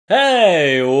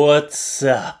Hey, what's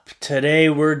up? Today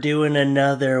we're doing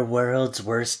another World's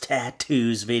Worst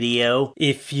Tattoos video.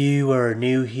 If you are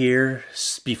new here,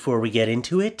 before we get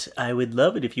into it, I would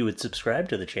love it if you would subscribe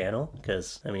to the channel,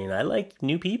 because, I like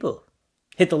new people.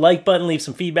 Hit the like button, leave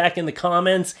some feedback in the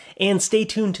comments, and stay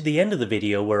tuned to the end of the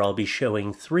video where I'll be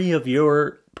showing 3 of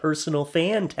your personal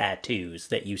fan tattoos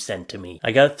that you sent to me.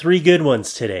 I got 3 good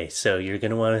ones today, so you're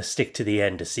gonna want to stick to the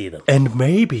end to see them. And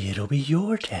maybe it'll be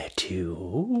your tattoo.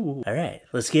 Ooh. All right,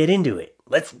 let's get into it.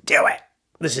 Let's do it.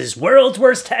 This is World's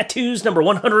Worst Tattoos number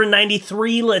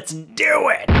 193. Let's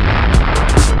do it.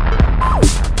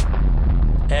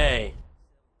 Hey,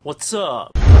 what's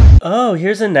up? Oh,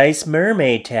 here's a nice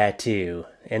mermaid tattoo.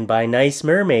 And by nice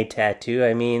mermaid tattoo,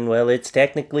 I mean, well, it's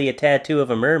technically a tattoo of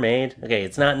a mermaid. Okay,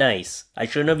 it's not nice. I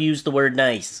shouldn't have used the word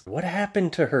nice. What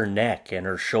happened to her neck and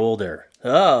her shoulder?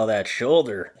 Oh, that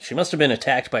shoulder. She must have been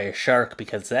attacked by a shark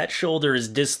because that shoulder is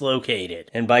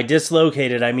dislocated. And by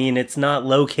dislocated, I mean it's not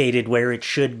located where it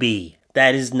should be.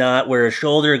 That is not where a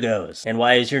shoulder goes. And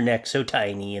why is your neck so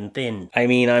tiny and thin? I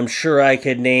mean, I'm sure I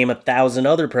could name 1,000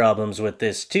 other problems with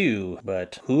this too,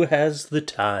 but who has the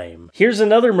time? Here's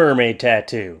another mermaid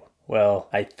tattoo. Well,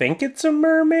 I think it's a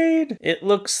mermaid? It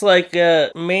looks like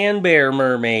a man-bear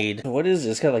mermaid. What is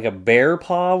this? It's got like a bear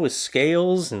paw with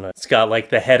scales, and it's got like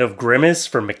the head of Grimace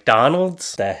from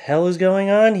McDonald's. What the hell is going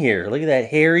on here? Look at that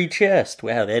hairy chest.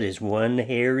 Wow, that is one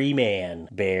hairy man.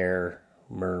 Bear.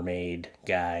 Mermaid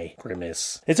guy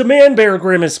Grimace. It's a man-bear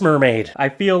Grimace mermaid. I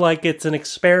feel like it's an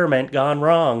experiment gone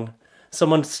wrong.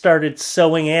 Someone started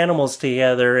sewing animals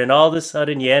together and all of a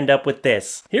sudden you end up with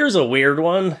this. Here's a weird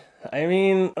one. I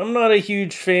mean, I'm not a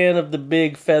huge fan of the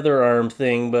big feather arm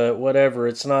thing, but whatever.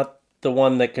 It's not the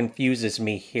one that confuses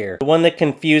me here. The one that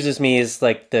confuses me is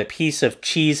like the piece of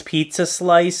cheese pizza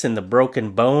slice and the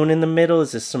broken bone in the middle.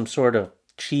 Is this some sort of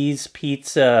cheese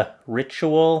pizza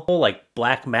ritual, like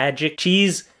black magic,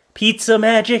 cheese pizza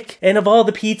magic? And of all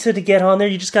the pizza to get on there,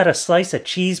 you just got a slice of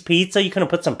cheese pizza. You couldn't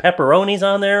put some pepperonis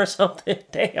on there or something?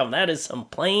 Damn, that is some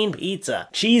plain pizza.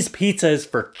 Cheese pizza is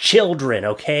for children,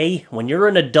 okay? When you're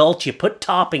an adult, you put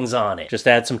toppings on it. Just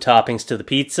add some toppings to the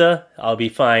pizza. I'll be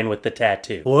fine with the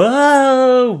tattoo.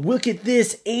 Whoa, look at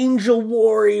this angel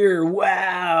warrior.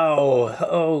 Wow.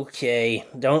 Okay,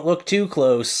 don't look too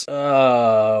close.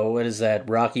 Oh, what is that,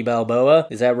 Rocky Balboa?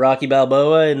 Is that Rocky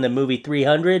Balboa in the movie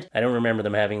 300? I don't remember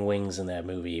them having wings in that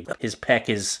movie. His peck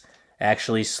is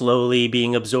actually slowly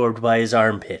being absorbed by his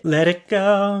armpit. Let it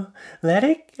go, let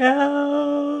it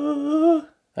go.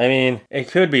 I mean, it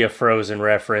could be a Frozen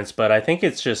reference, but I think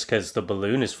it's just because the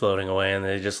balloon is floating away and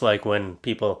they just like when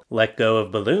people let go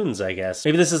of balloons, I guess.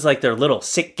 Maybe this is like their little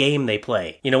sick game they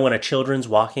play. You know, when a children's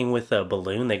walking with a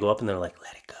balloon, they go up and they're like,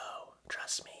 let it go,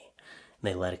 trust me.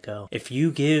 And they let it go. If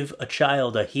you give a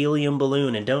child a helium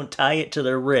balloon and don't tie it to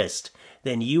their wrist,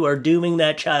 then you are dooming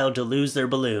that child to lose their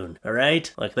balloon,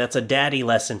 alright? Like, that's a daddy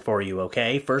lesson for you,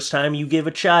 okay? First time you give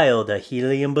a child a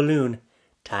helium balloon,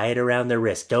 tie it around their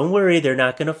wrist. Don't worry, they're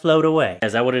not gonna float away.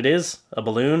 Is that what it is? A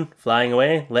balloon flying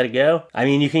away? Let it go? I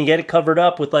mean, you can get it covered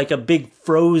up with like a big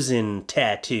Frozen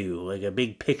tattoo, like a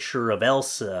big picture of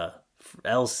Elsa.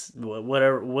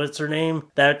 Whatever, what's her name?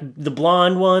 The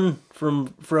blonde one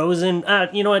from Frozen?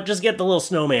 You know what? Just get the little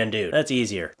snowman dude. That's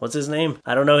easier. What's his name?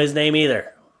 I don't know his name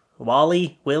either.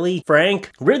 Wally? Willie?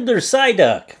 Frank? Riddler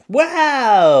Psyduck!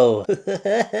 Wow!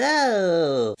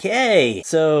 Okay,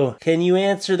 so can you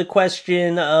answer the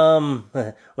question,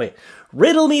 wait,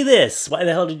 riddle me this! Why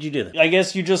the hell did you do that? I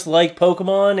guess you just like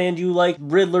Pokemon and you like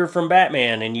Riddler from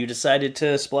Batman and you decided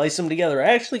to splice them together.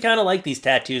 I actually kind of like these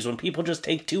tattoos when people just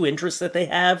take 2 interests that they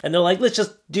have and they're like, let's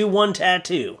just do 1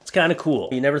 tattoo. It's kind of cool.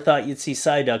 You never thought you'd see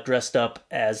Psyduck dressed up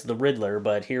as the Riddler,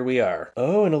 but here we are.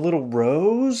 Oh, and a little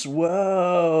rose?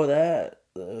 Whoa, that...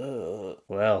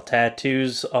 Well,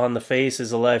 tattoos on the face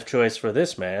is a life choice for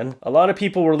this man. A lot of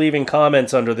people were leaving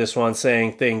comments under this one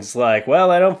saying things like,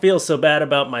 well, I don't feel so bad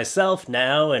about myself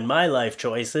now and my life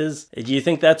choices. Do you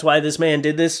think that's why this man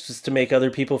did this? Just to make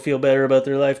other people feel better about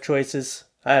their life choices?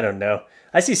 I don't know.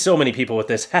 I see so many people with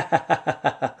this ha ha ha ha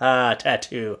ha ha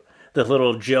tattoo. The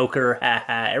little Joker,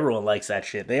 haha, everyone likes that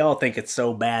shit. They all think it's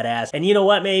so badass. And you know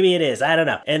what? Maybe it is. I don't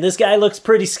know. And this guy looks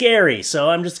pretty scary, so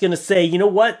I'm just gonna say, you know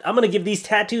what? I'm gonna give these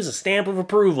tattoos a stamp of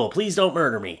approval. Please don't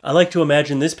murder me. I like to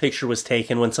imagine this picture was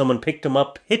taken when someone picked him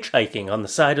up hitchhiking on the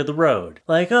side of the road.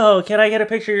 Like, oh, can I get a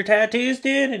picture of your tattoos,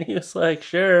 dude? And he was like,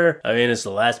 sure. I mean, it's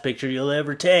the last picture you'll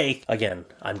ever take. Again,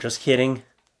 I'm just kidding.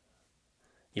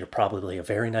 You're probably a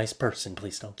very nice person.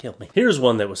 Please don't kill me. Here's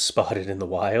one that was spotted in the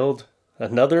wild.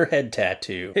 Another head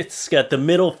tattoo. It's got the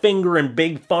middle finger and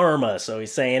Big Pharma, so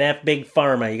he's saying F Big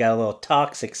Pharma. You got a little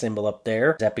toxic symbol up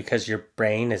there. Is that because your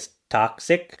brain is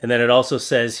toxic? And then it also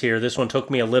says here, this one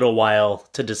took me a little while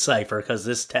to decipher because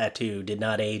this tattoo did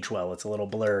not age well. It's a little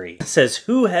blurry. It says,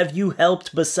 who have you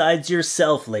helped besides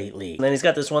yourself lately? And then he's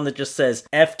got this one that just says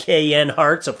FKN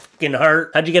hearts, a fucking heart.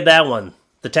 How'd you get that one?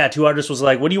 The tattoo artist was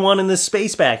like, what do you want in this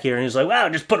space back here? And he was like, wow,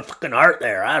 just put a fucking heart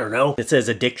there. I don't know. It says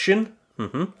addiction.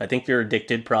 I think you're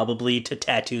addicted probably to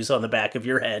tattoos on the back of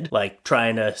your head, like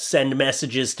trying to send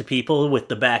messages to people with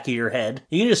the back of your head.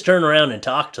 You can just turn around and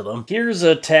talk to them. Here's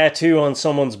a tattoo on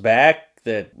someone's back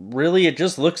that really, it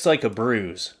just looks like a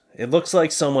bruise. It looks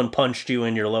like someone punched you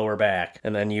in your lower back.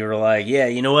 And then you were like, yeah,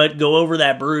 you know what? Go over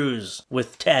that bruise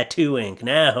with tattoo ink.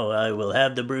 Now I will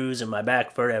have the bruise in my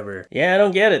back forever. Yeah, I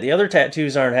don't get it. The other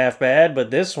tattoos aren't half bad,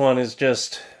 but this one is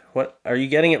just... What, are you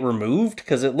getting it removed?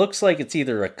 Because it looks like it's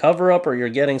either a cover-up or you're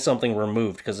getting something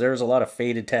removed, because there's a lot of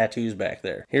faded tattoos back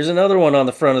there. Here's another one on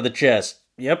the front of the chest.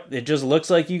 Yep, it just looks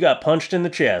like you got punched in the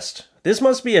chest. This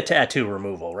must be a tattoo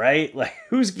removal, right? Like,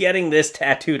 who's getting this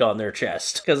tattooed on their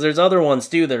chest? Because there's other ones,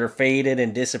 too, that are faded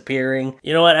and disappearing.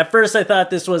 You know what? At first, I thought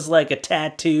this was like a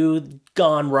tattoo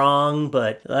gone wrong,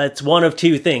 but it's one of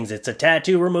two things. It's a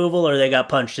tattoo removal or they got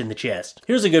punched in the chest.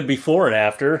 Here's a good before and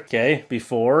after. Okay,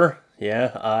 before...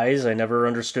 Yeah, eyes. I never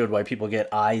understood why people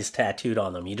get eyes tattooed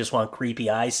on them. You just want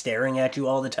creepy eyes staring at you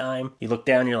all the time. You look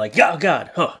down and you're like, oh God,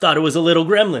 huh, thought it was a little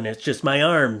gremlin. It's just my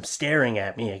arm staring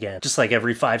at me again. Just like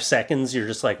every 5 seconds, you're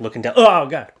just like looking down. Oh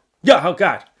God, yeah, oh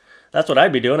God. That's what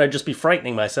I'd be doing. I'd just be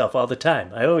frightening myself all the time.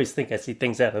 I always think I see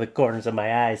things out of the corners of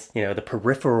my eyes. You know, the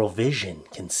peripheral vision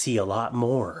can see a lot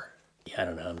more. I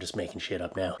don't know, I'm just making shit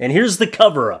up now. And here's the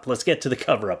cover-up. Let's get to the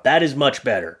cover-up. That is much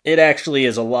better. It actually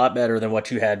is a lot better than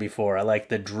what you had before. I like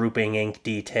the drooping ink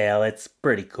detail. It's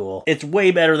pretty cool. It's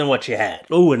way better than what you had.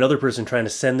 Oh, another person trying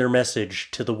to send their message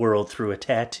to the world through a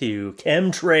tattoo.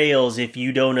 Chemtrails, if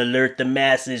you don't alert the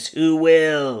masses, who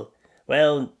will?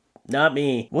 Well... not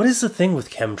me. What is the thing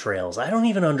with chemtrails? I don't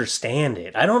even understand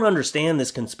it. I don't understand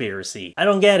this conspiracy. I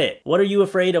don't get it. What are you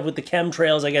afraid of with the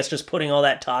chemtrails? I guess just putting all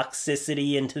that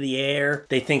toxicity into the air.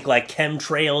 They think like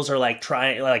chemtrails are like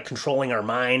controlling our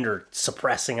mind or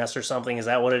suppressing us or something. Is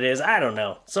that what it is? I don't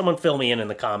know. Someone fill me in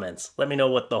the comments. Let me know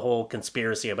what the whole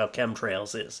conspiracy about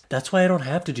chemtrails is. That's why I don't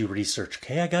have to do research,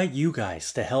 okay? I got you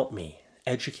guys to help me.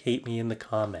 Educate me in the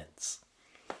comments.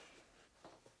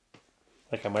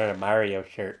 Like I'm wearing a Mario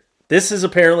shirt. This is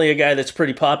apparently a guy that's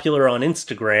pretty popular on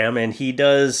Instagram, and he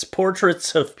does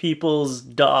portraits of people's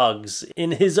dogs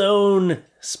in his own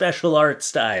special art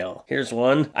style. Here's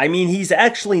one. I mean, he's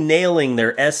actually nailing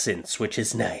their essence, which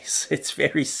is nice. It's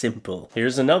very simple.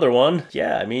 Here's another one.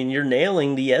 Yeah, I mean, you're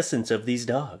nailing the essence of these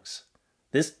dogs.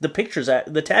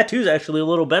 The tattoo's actually a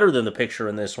little better than the picture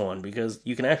in this one because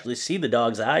you can actually see the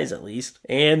dog's eyes at least.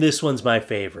 And this one's my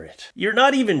favorite. You're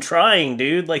not even trying,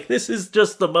 dude. Like, this is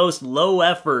just the most low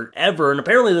effort ever. And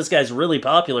apparently this guy's really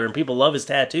popular and people love his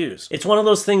tattoos. It's one of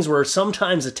those things where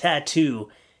sometimes a tattoo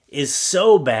is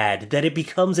so bad that it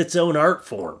becomes its own art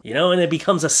form, you know, and it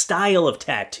becomes a style of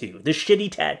tattoo. This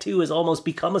shitty tattoo has almost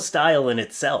become a style in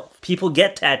itself. People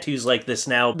get tattoos like this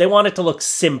now. They want it to look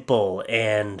simple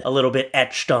and a little bit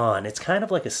etched on. It's kind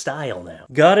of like a style now.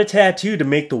 Got a tattoo to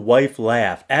make the wife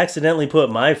laugh. Accidentally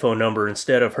put my phone number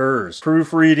instead of hers.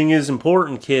 Proofreading is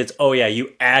important, kids. Oh yeah,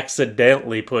 you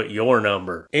accidentally put your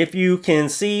number. If you can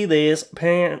see this,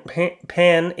 pen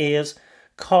is...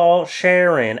 call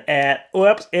Sharon at,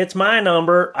 whoops, it's my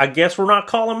number. I guess we're not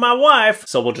calling my wife.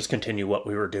 So we'll just continue what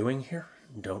we were doing here.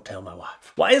 Don't tell my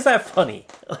wife. Why is that funny?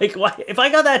 Like, why? If I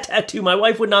got that tattoo, my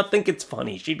wife would not think it's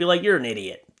funny. She'd be like, you're an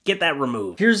idiot. Get that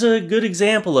removed. Here's a good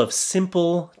example of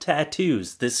simple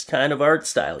tattoos. This kind of art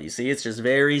style. You see, it's just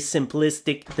very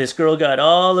simplistic. This girl got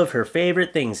all of her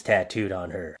favorite things tattooed on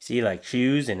her. See, like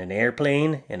shoes and an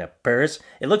airplane and a purse.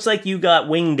 It looks like you got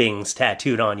wingdings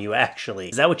tattooed on you, actually.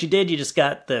 Is that what you did? You just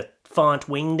got the font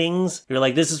wingdings? You're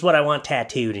like, this is what I want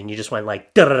tattooed. And you just went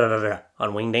like, da-da-da-da-da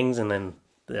on wingdings and then...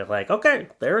 they're like, okay,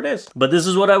 there it is. But this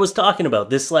is what I was talking about.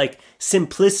 This, like,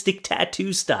 simplistic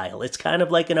tattoo style. It's kind of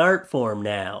like an art form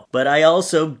now. But I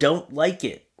also don't like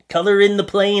it. Color in the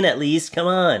plane at least, come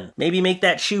on. Maybe make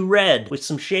that shoe red with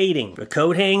some shading. A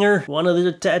coat hanger, one of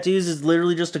the tattoos is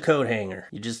literally just a coat hanger.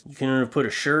 You can put a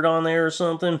shirt on there or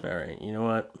something. All right, you know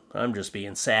what? I'm just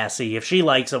being sassy. If she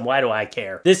likes them, why do I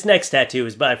care? This next tattoo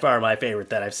is by far my favorite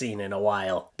that I've seen in a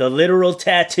while. The literal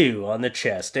tattoo on the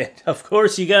chest. And of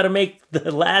course you gotta make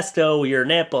The last O, your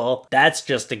nipple, that's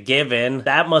just a given.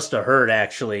 That must have hurt,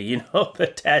 actually. You know, the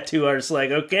tattoo artist's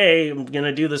like, okay, I'm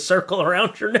gonna do the circle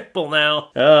around your nipple now.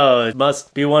 Oh, it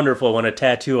must be wonderful when a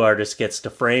tattoo artist gets to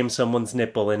frame someone's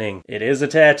nipple in ink. It is a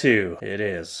tattoo. It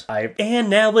is. And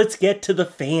now let's get to the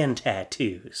fan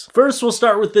tattoos. First, we'll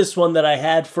start with this one that I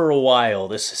had for a while.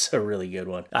 This is a really good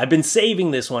one. I've been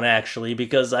saving this one, actually,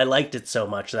 because I liked it so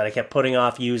much that I kept putting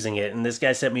off using it, and this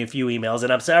guy sent me a few emails,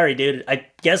 and I'm sorry, dude. I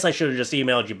guess I should have just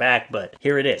emailed you back, but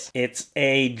here it is. It's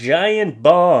a giant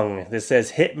bong that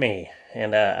says, "Hit me."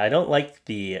 And I don't like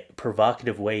the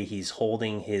provocative way he's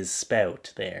holding his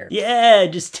spout there. Yeah,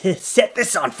 just to set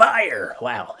this on fire.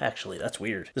 Wow, actually, that's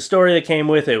weird. The story that came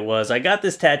with it was I got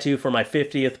this tattoo for my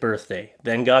 50th birthday,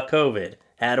 then got COVID,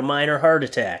 had a minor heart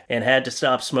attack, and had to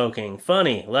stop smoking.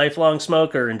 Funny, lifelong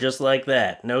smoker, and just like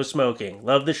that, no smoking.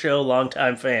 Love the show,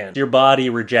 longtime fan. Your body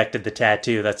rejected the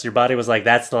tattoo. Your body was like,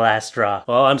 that's the last straw.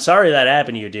 Well, I'm sorry that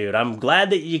happened to you, dude. I'm glad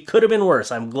that you could have been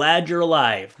worse. I'm glad you're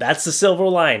alive. That's the silver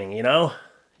lining, you know?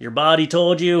 Your body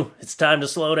told you it's time to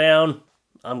slow down.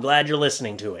 I'm glad you're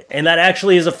listening to it. And that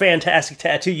actually is a fantastic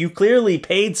tattoo. You clearly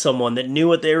paid someone that knew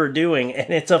what they were doing,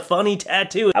 and it's a funny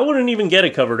tattoo. I wouldn't even get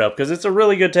it covered up because it's a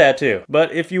really good tattoo.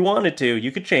 But if you wanted to,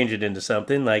 you could change it into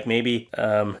something like maybe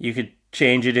you could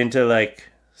change it into like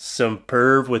some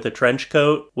perv with a trench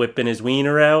coat whipping his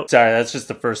wiener out. Sorry, that's just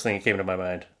the first thing that came to my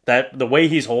mind. The way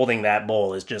he's holding that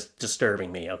bowl is just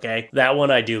disturbing me, okay? That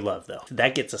one I do love, though.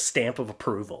 That gets a stamp of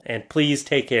approval. And please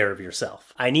take care of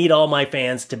yourself. I need all my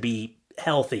fans to be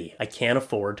healthy. I can't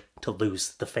afford to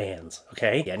lose the fans,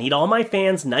 okay? I need all my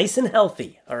fans nice and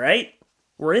healthy, all right?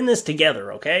 We're in this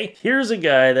together, okay? Here's a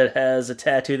guy that has a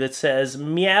tattoo that says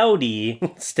meowdy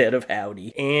instead of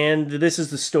howdy. And this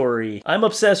is the story. I'm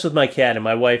obsessed with my cat and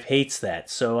my wife hates that,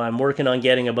 so I'm working on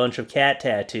getting a bunch of cat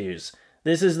tattoos.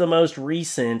 This is the most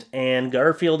recent, and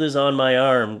Garfield is on my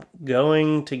arm,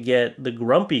 going to get the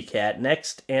grumpy cat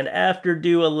next, and after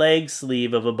do a leg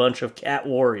sleeve of a bunch of cat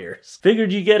warriors.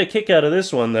 Figured you'd get a kick out of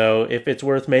this one, though, if it's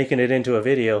worth making it into a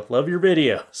video. Love your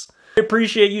videos. I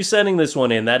appreciate you sending this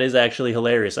one in. That is actually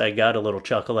hilarious. I got a little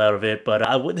chuckle out of it, but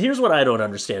here's what I don't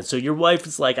understand. So your wife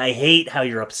is like, I hate how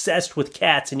you're obsessed with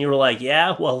cats, and you were like,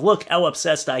 yeah, well, look how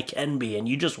obsessed I can be, and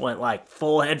you just went like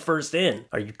full head first in.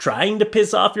 Are you trying to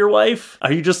piss off your wife?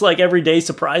 Are you just like every day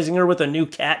surprising her with a new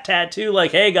cat tattoo?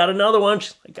 Like, hey, got another one.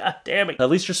 She's like, God damn it. At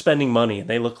least you're spending money, and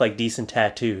they look like decent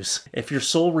tattoos. If your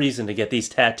sole reason to get these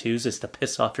tattoos is to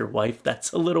piss off your wife,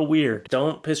 that's a little weird.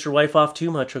 Don't piss your wife off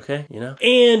too much, okay? You know?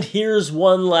 And here's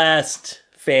one last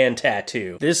fan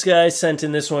tattoo. This guy sent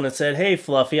in this one and said, hey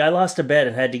Fluffy, I lost a bet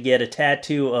and had to get a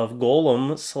tattoo of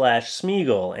Golem /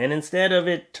 Smeagol, and instead of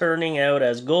it turning out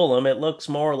as Golem, it looks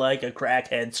more like a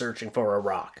crackhead searching for a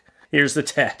rock. Here's the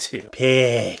tattoo.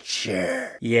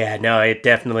 Picture. Yeah, no, it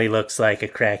definitely looks like a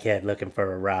crackhead looking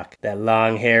for a rock. That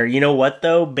long hair. You know what,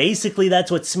 though? Basically, that's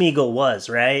what Smeagol was,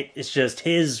 right? It's just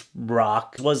his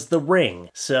rock was the ring.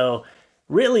 So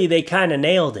really, they kind of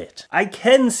nailed it. I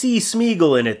can see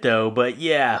Smeagol in it, though, but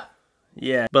yeah.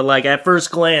 But, like, at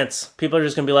first glance, people are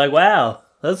just gonna be like, wow,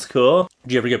 that's cool.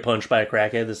 Did you ever get punched by a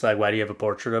crackhead that's like, why do you have a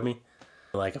portrait of me?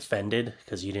 Like, offended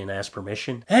because you didn't ask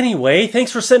permission? Anyway,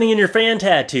 thanks for sending in your fan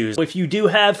tattoos. If you do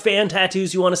have fan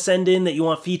tattoos you want to send in that you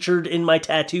want featured in my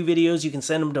tattoo videos, you can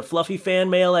send them to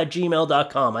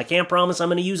FLuffeefanmail@gmail.com. I can't promise I'm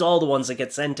going to use all the ones that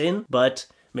get sent in, but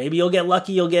maybe you'll get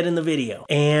lucky, you'll get in the video.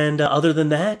 And other than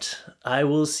that, I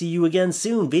will see you again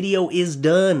soon. Video is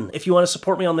done. If you want to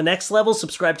support me on the next level,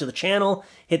 subscribe to the channel,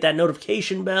 hit that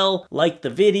notification bell, like the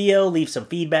video, leave some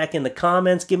feedback in the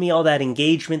comments, give me all that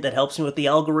engagement that helps me with the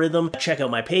algorithm. Check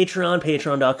out my Patreon,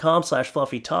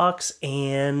 patreon.com/FLuffeeTalks,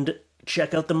 and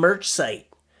check out the merch site.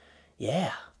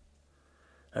 Yeah.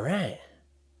 All right.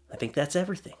 I think that's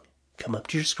everything. Come up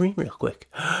to your screen real quick.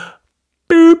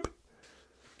 Boop.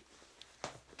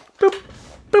 Boop,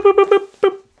 boop, boop, boop,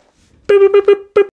 boop, boop, boop, boop, boop.